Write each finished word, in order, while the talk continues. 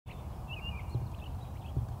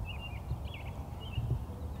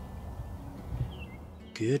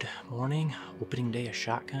Good morning, opening day of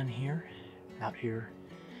shotgun here. Out here,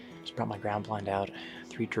 just brought my ground blind out.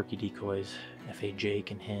 3 turkey decoys, FA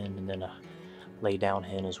Jake and hen, and then a lay down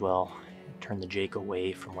hen as well. Turn the Jake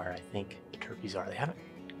away from where I think the turkeys are. They haven't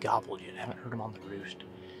gobbled yet, I haven't heard them on the roost,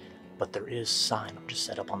 but there is sign. I'm just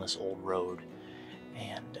set up on this old road,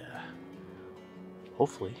 and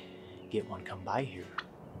hopefully get one come by here.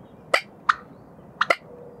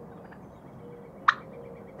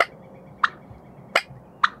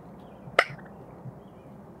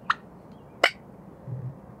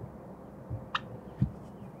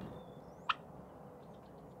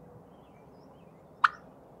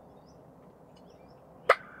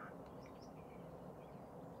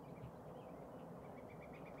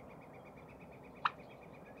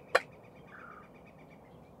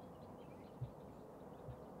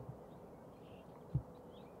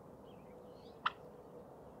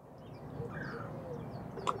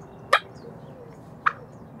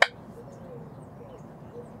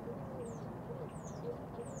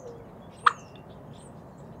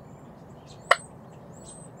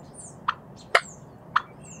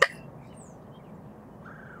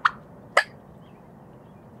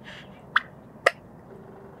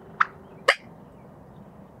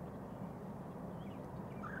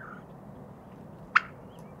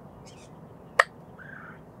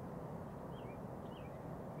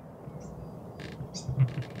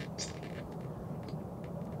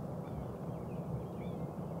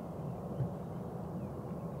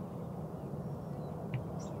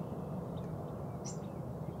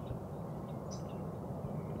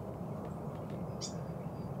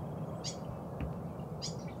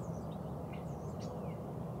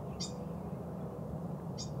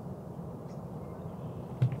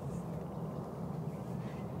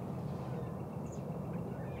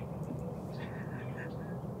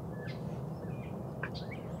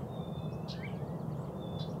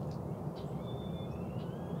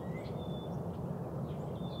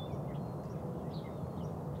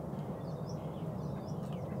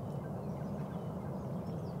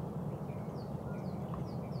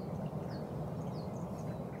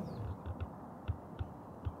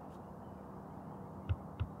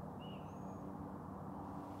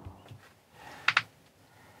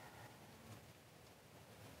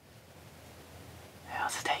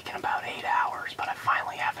 It's taken about 8 hours, but I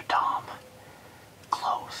finally have a Dom.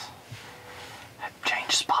 Close. I've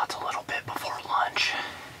changed spots a little bit before lunch,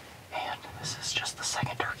 and this is just the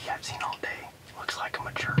second turkey I've seen all day. Looks like a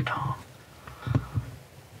mature Dom.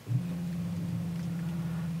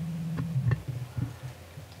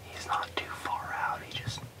 He's not too far out.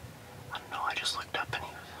 I don't know, I just looked up and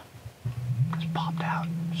he just popped out,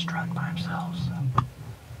 strutting by himself. So.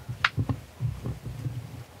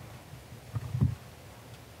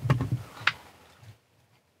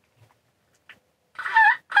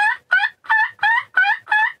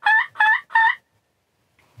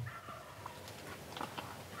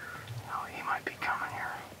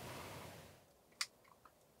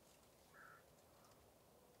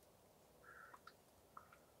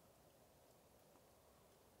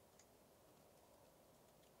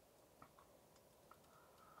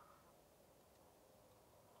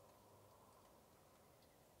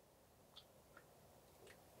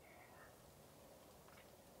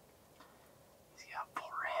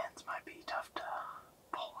 Might be tough to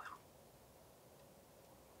pull him.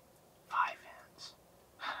 5 hens.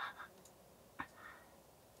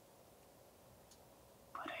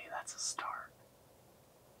 But hey, that's a start.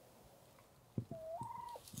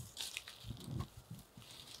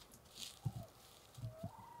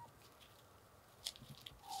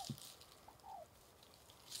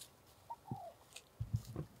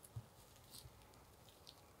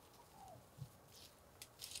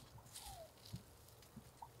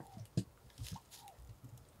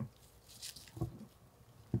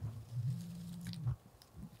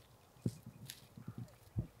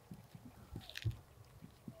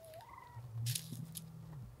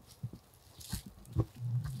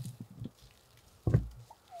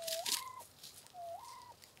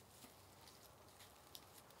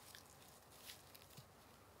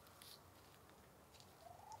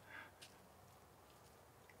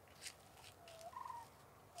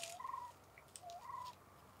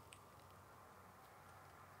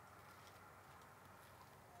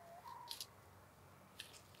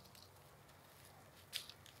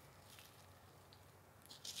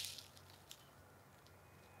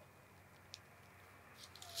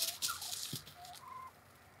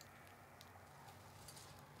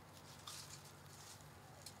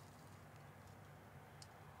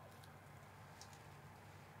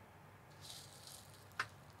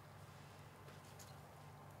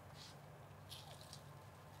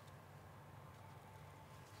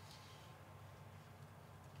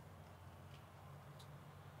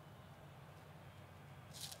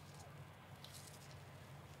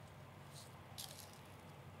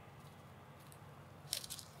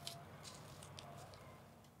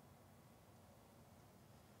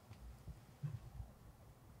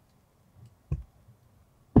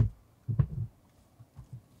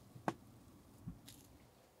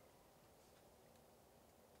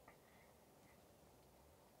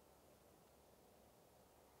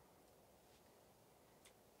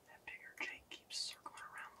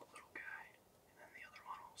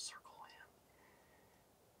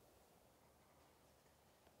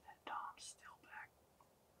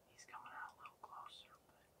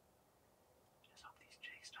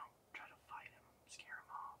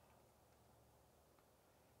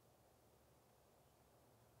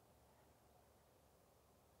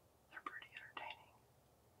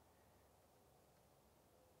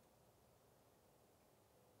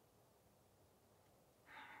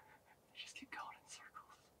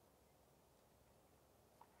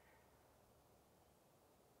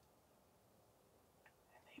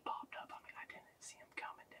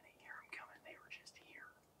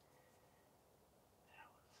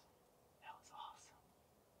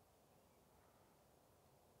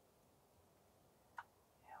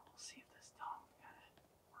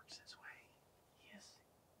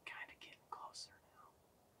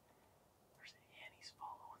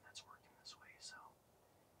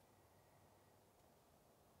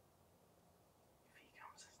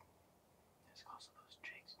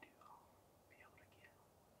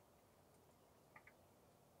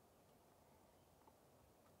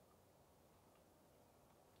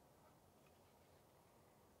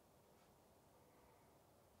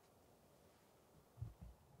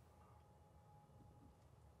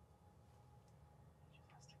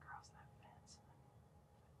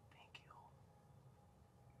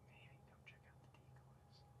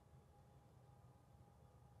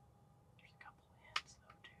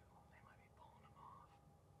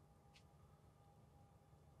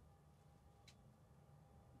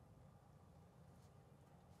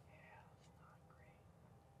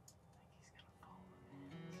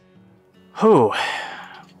 Whew.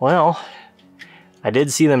 Well, I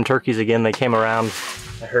did see them turkeys again. They came around.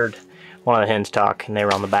 I heard one of the hens talk, and they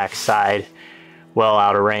were on the back side, well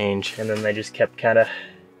out of range, and then they just kept kind of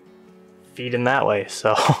feeding that way.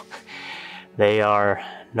 So they are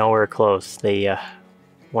nowhere close. They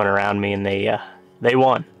went around me, and they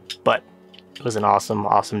won. But it was an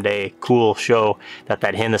awesome day. Cool show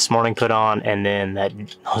that hen this morning put on, and then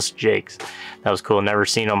those jakes. That was cool. Never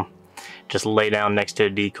seen them just lay down next to a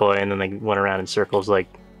decoy, and then they went around in circles like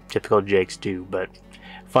typical jakes do. But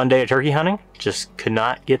fun day of turkey hunting. Just could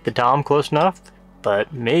not get the tom close enough,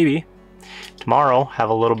 but maybe tomorrow have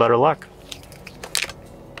a little better luck.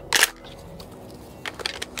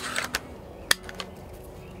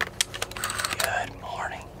 Good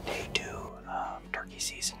morning. Day 2 of turkey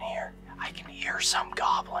season here. I can hear some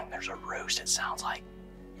gobbling. There's a roost. It sounds like,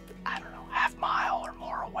 I don't know, half-mile or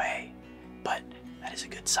more away, but that is a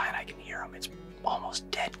good sign. I can hear them. It's almost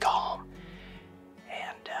dead calm,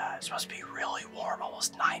 and it's supposed to be really warm,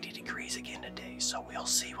 almost 90 degrees again today, so we'll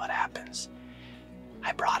see what happens.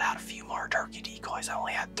 I brought out a few more turkey decoys. I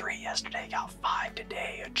only had 3 yesterday, got 5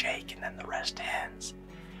 today, a jake, and then the rest hens.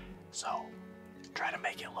 So try to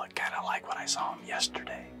make it look kind of like what I saw them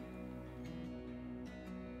yesterday.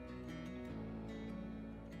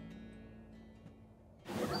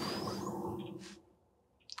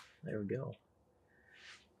 There we go.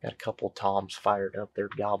 Got a couple toms fired up. They're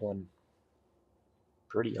gobbling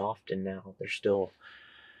pretty often now. They're still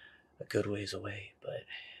a good ways away, but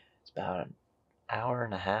it's about an hour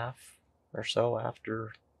and a half or so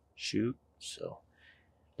after shoot. So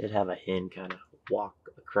did have a hen kind of walk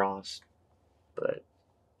across, but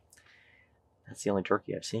that's the only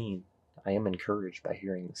turkey I've seen. I am encouraged by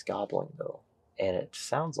hearing this gobbling though, and it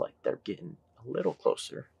sounds like they're getting a little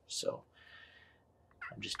closer. So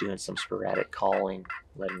I'm just doing some sporadic calling,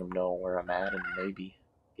 letting them know where I'm at, and maybe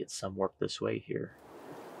get some work this way here.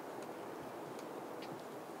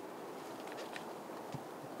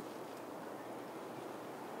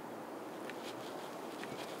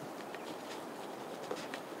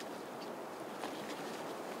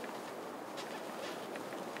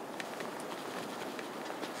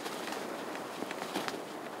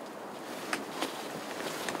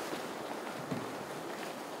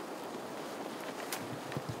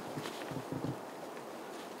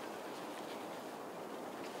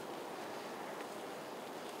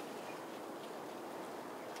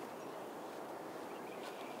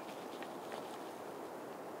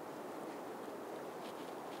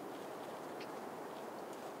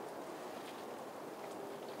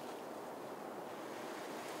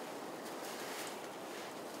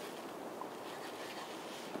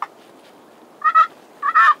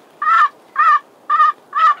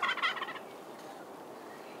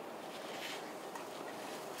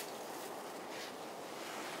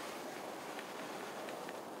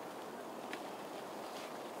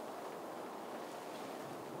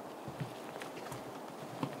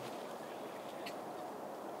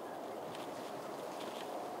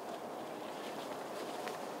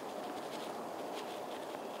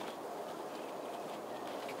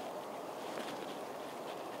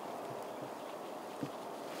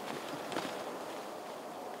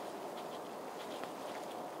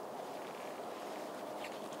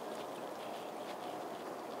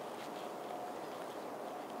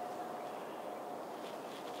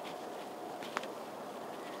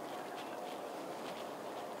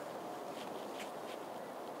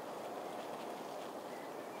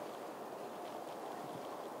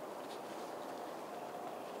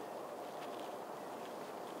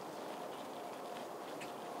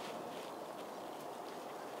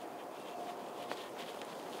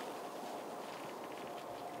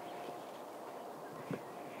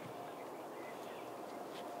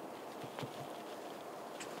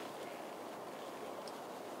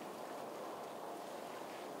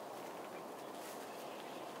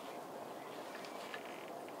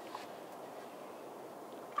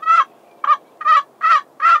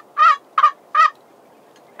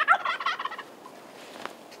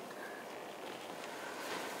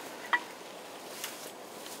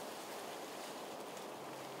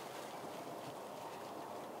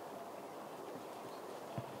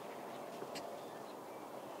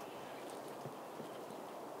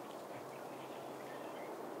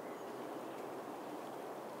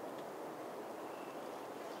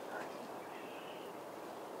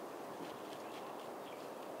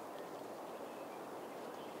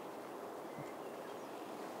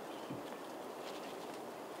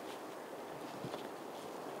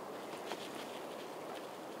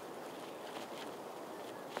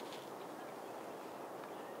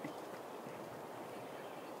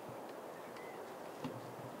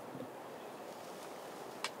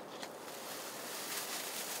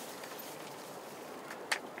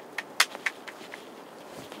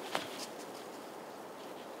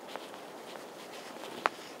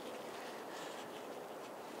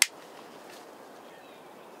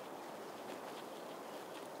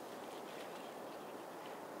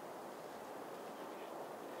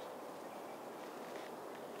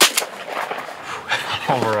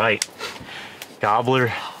 All right,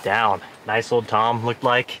 gobbler down. Nice old Tom looked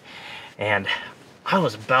like, and I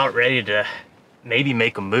was about ready to maybe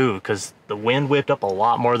make a move because the wind whipped up a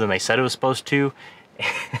lot more than they said it was supposed to.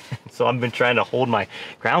 So I've been trying to hold my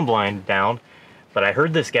ground blind down, but I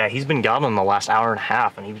heard this guy, he's been gobbling the last hour and a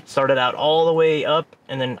half, and he started out all the way up,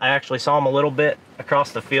 and then I actually saw him a little bit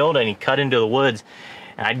across the field, and he cut into the woods,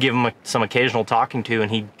 and I'd give him some occasional talking to,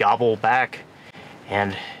 and he'd gobble back,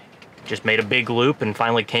 and just made a big loop and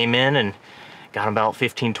finally came in and got him about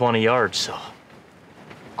 15-20 yards. So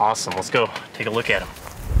awesome. Let's go take a look at him.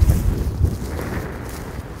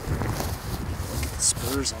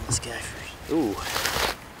 Spurs on this guy first. Ooh,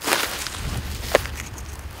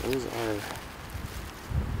 those are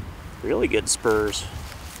really good spurs.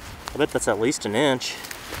 I bet that's at least an inch.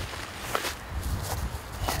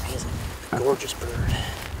 Yeah, he is a gorgeous bird.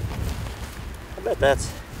 I bet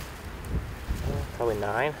that's probably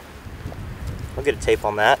 9. I'll get a tape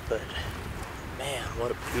on that, but man, what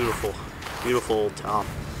a beautiful, beautiful old Tom.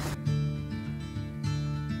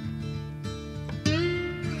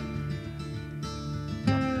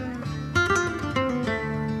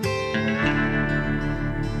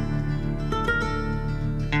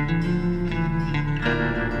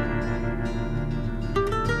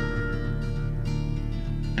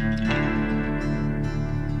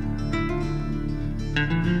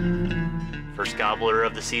 First gobbler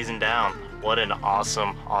of the season down. What an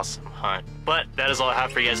awesome, awesome hunt. But that is all I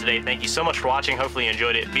have for you guys today. Thank you so much for watching. Hopefully you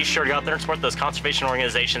enjoyed it. Be sure to go out there and support those conservation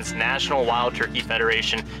organizations, National Wild Turkey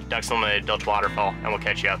Federation, Ducks Unlimited, Dutch Waterfowl, and we'll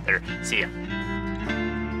catch you out there. See ya.